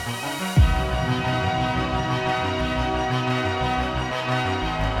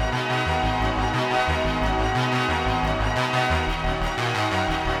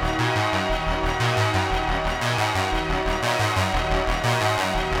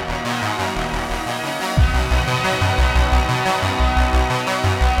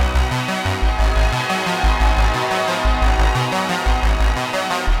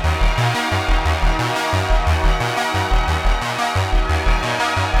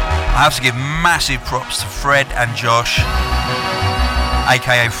 I have to give massive props to Fred and Josh,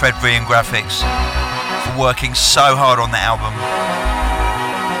 aka Fred V and Graphics, for working so hard on the album.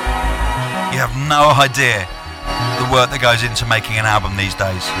 You have no idea the work that goes into making an album these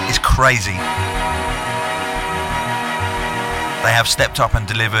days. It's crazy. They have stepped up and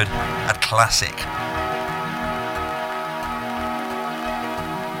delivered a classic.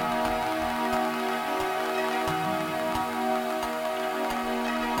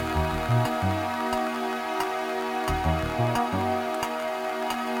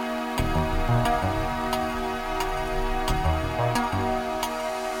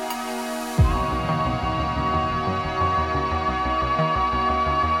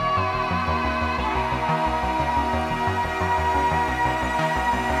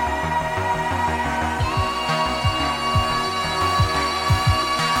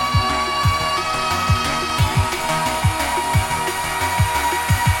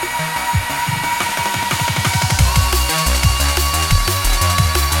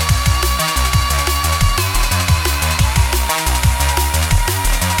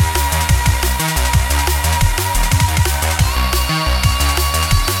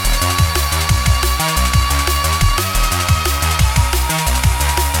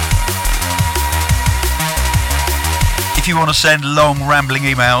 If you want to send long rambling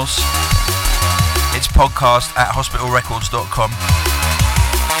emails, it's podcast@hospitalrecords.com,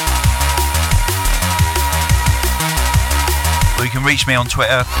 or you can reach me on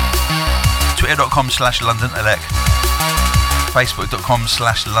Twitter, twitter.com/LondonElec,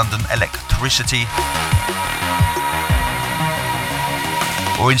 facebook.com/LondonElectricity,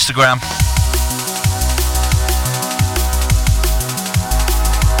 or Instagram.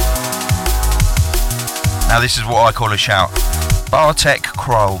 Now this is what I call a shout. Bartek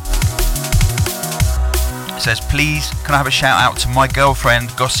Kroll says, please can I have a shout out to my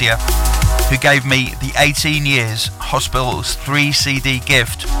girlfriend Gosia, who gave me the 18 years Hospital's 3 CD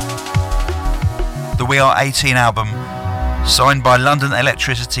gift, the We Are 18 album, signed by London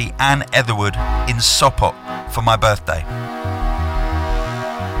Electricity and Etherwood in Sopot for my birthday.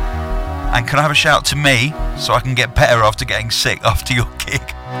 And can I have a shout to me so I can get better after getting sick after your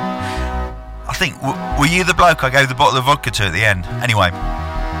gig? I think, were you the bloke I gave the bottle of vodka to at the end? Anyway,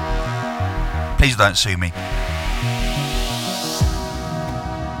 please don't sue me.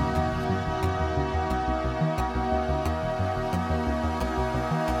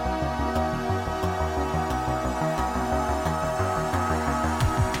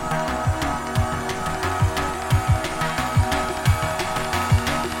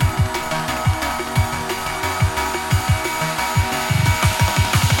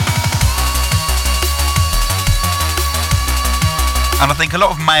 And I think a lot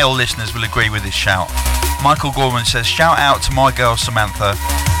of male listeners will agree with this shout. Michael Gorman says, shout out to my girl Samantha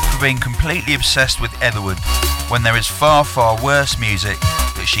for being completely obsessed with Etherwood when there is far, far worse music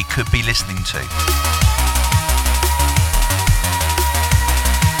that she could be listening to.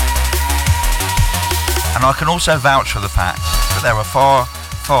 And I can also vouch for the fact that there are far,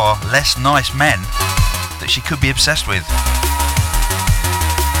 far less nice men that she could be obsessed with.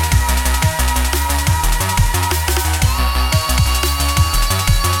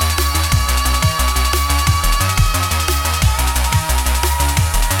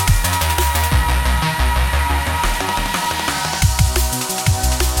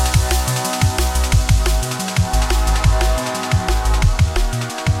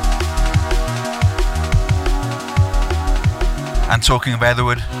 And talking of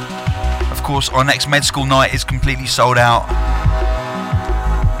Etherwood, of course, our next med school night is completely sold out.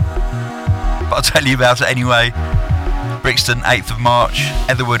 But I'll tell you about it anyway. Brixton, 8th of March,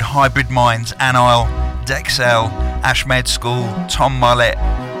 Etherwood, Hybrid Minds, Anile, Dexel, Ash Med School, Tom Mullet,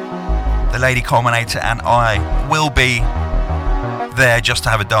 the Lady Culminator and I will be there just to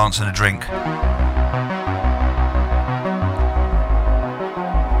have a dance and a drink.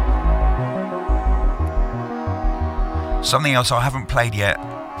 Something else I haven't played yet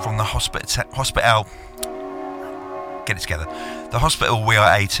from the Hospital. Get it together. The Hospital We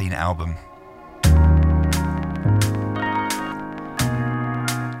Are 18 album.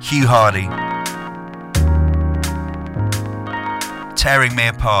 Hugh Hardy. Tearing Me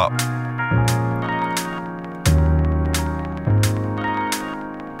Apart.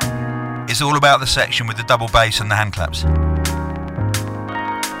 It's all about the section with the double bass and the hand claps.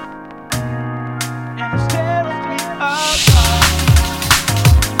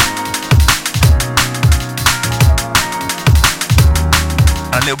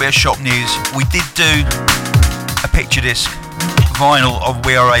 And a little bit of shop news. We did do a picture disc vinyl of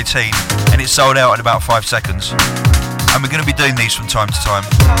We Are 18 and it sold out in about 5 seconds. And we're going to be doing these from time to time.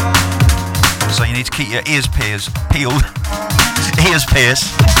 So you need to keep your ears peeled. Ears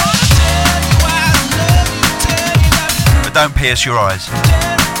pierced. But don't pierce your eyes.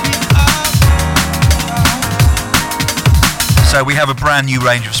 So we have a brand new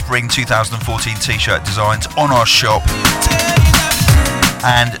range of Spring 2014 t-shirt designs on our shop,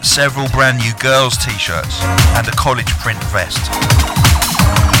 and several brand new girls t-shirts and a college print vest.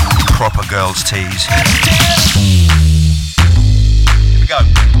 Proper girls tees. Here we go.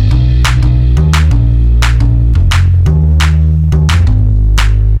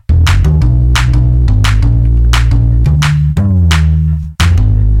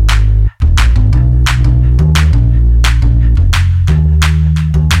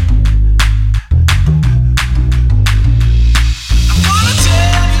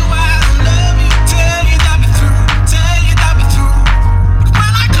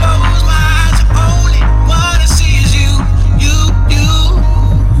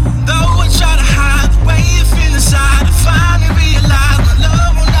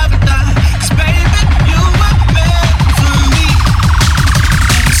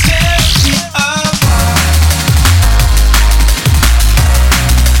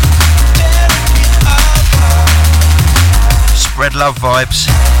 Spread love vibes.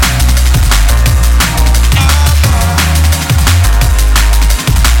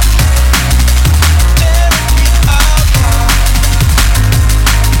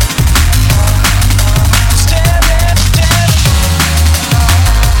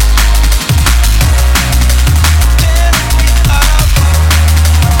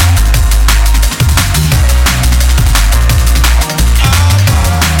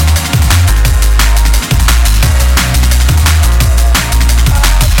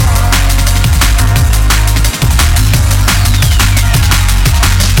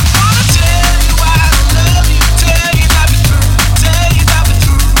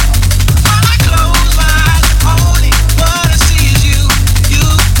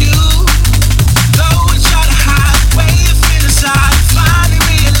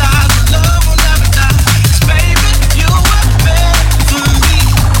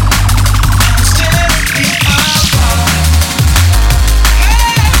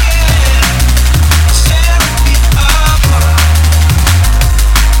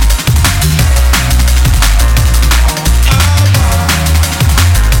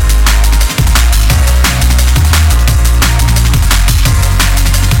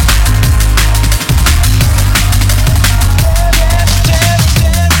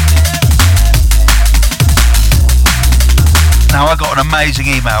 Amazing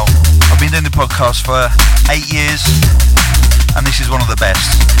email. I've been doing the podcast for 8 years and this is one of the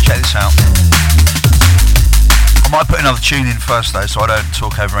best. Check this out. I might put another tune in first though so I don't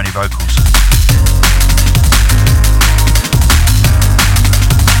talk over any vocals.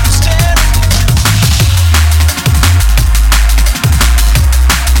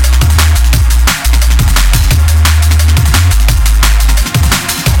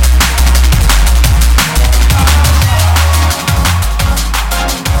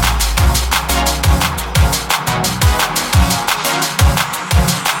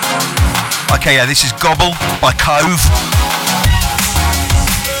 Okay, yeah, this is Gobble by Cove.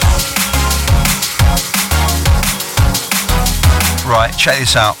 Right, check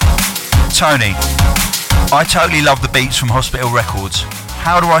this out. Tony, I totally love the beats from Hospital Records.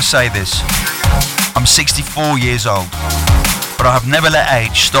 How do I say this? I'm 64 years old, but I have never let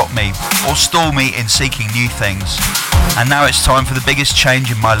age stop me or stall me in seeking new things. And now it's time for the biggest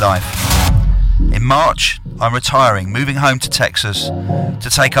change in my life. In March, I'm retiring, moving home to Texas to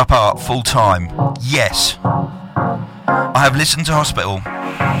take up art full time. Yes. I have listened to Hospital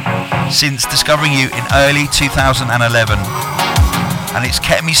since discovering you in early 2011, and it's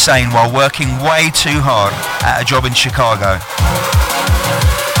kept me sane while working way too hard at a job in Chicago.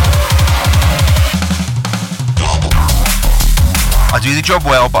 I do the job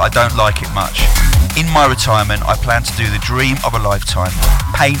well, but I don't like it much. In my retirement, I plan to do the dream of a lifetime.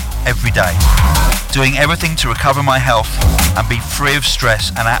 Paint every day. Doing everything to recover my health and be free of stress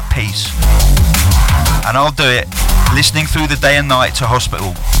and at peace. And I'll do it listening through the day and night to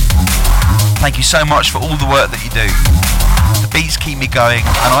Hospital. Thank you so much for all the work that you do. The beats keep me going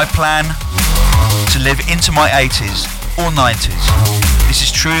and I plan to live into my 80s or 90s. This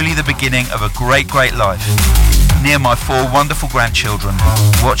is truly the beginning of a great, great life. Near my 4 wonderful grandchildren,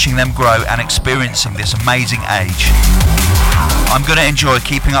 watching them grow and experiencing this amazing age. I'm going to enjoy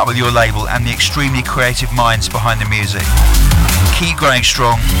keeping up with your label and the extremely creative minds behind the music. Keep growing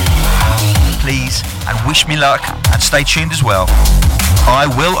strong, please, and wish me luck, and stay tuned as well. I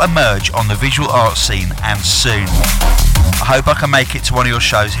will emerge on the visual art scene, and soon. I hope I can make it to one of your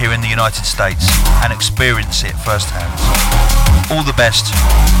shows here in the United States and experience it firsthand. All the best,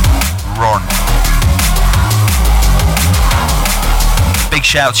 Ron. Big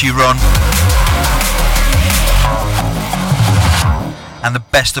shout to you, Ron. And the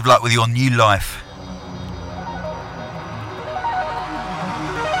best of luck with your new life.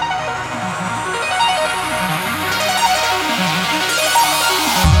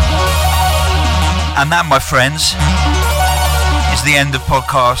 And that, my friends, is the end of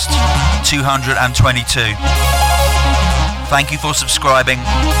podcast 222. Thank you for subscribing.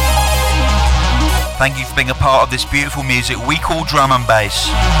 Thank you for being a part of this beautiful music we call drum and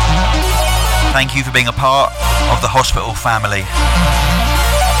bass. Thank you for being a part of the Hospital family.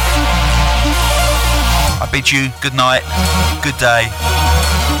 I bid you good night, good day,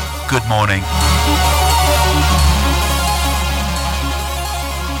 good morning.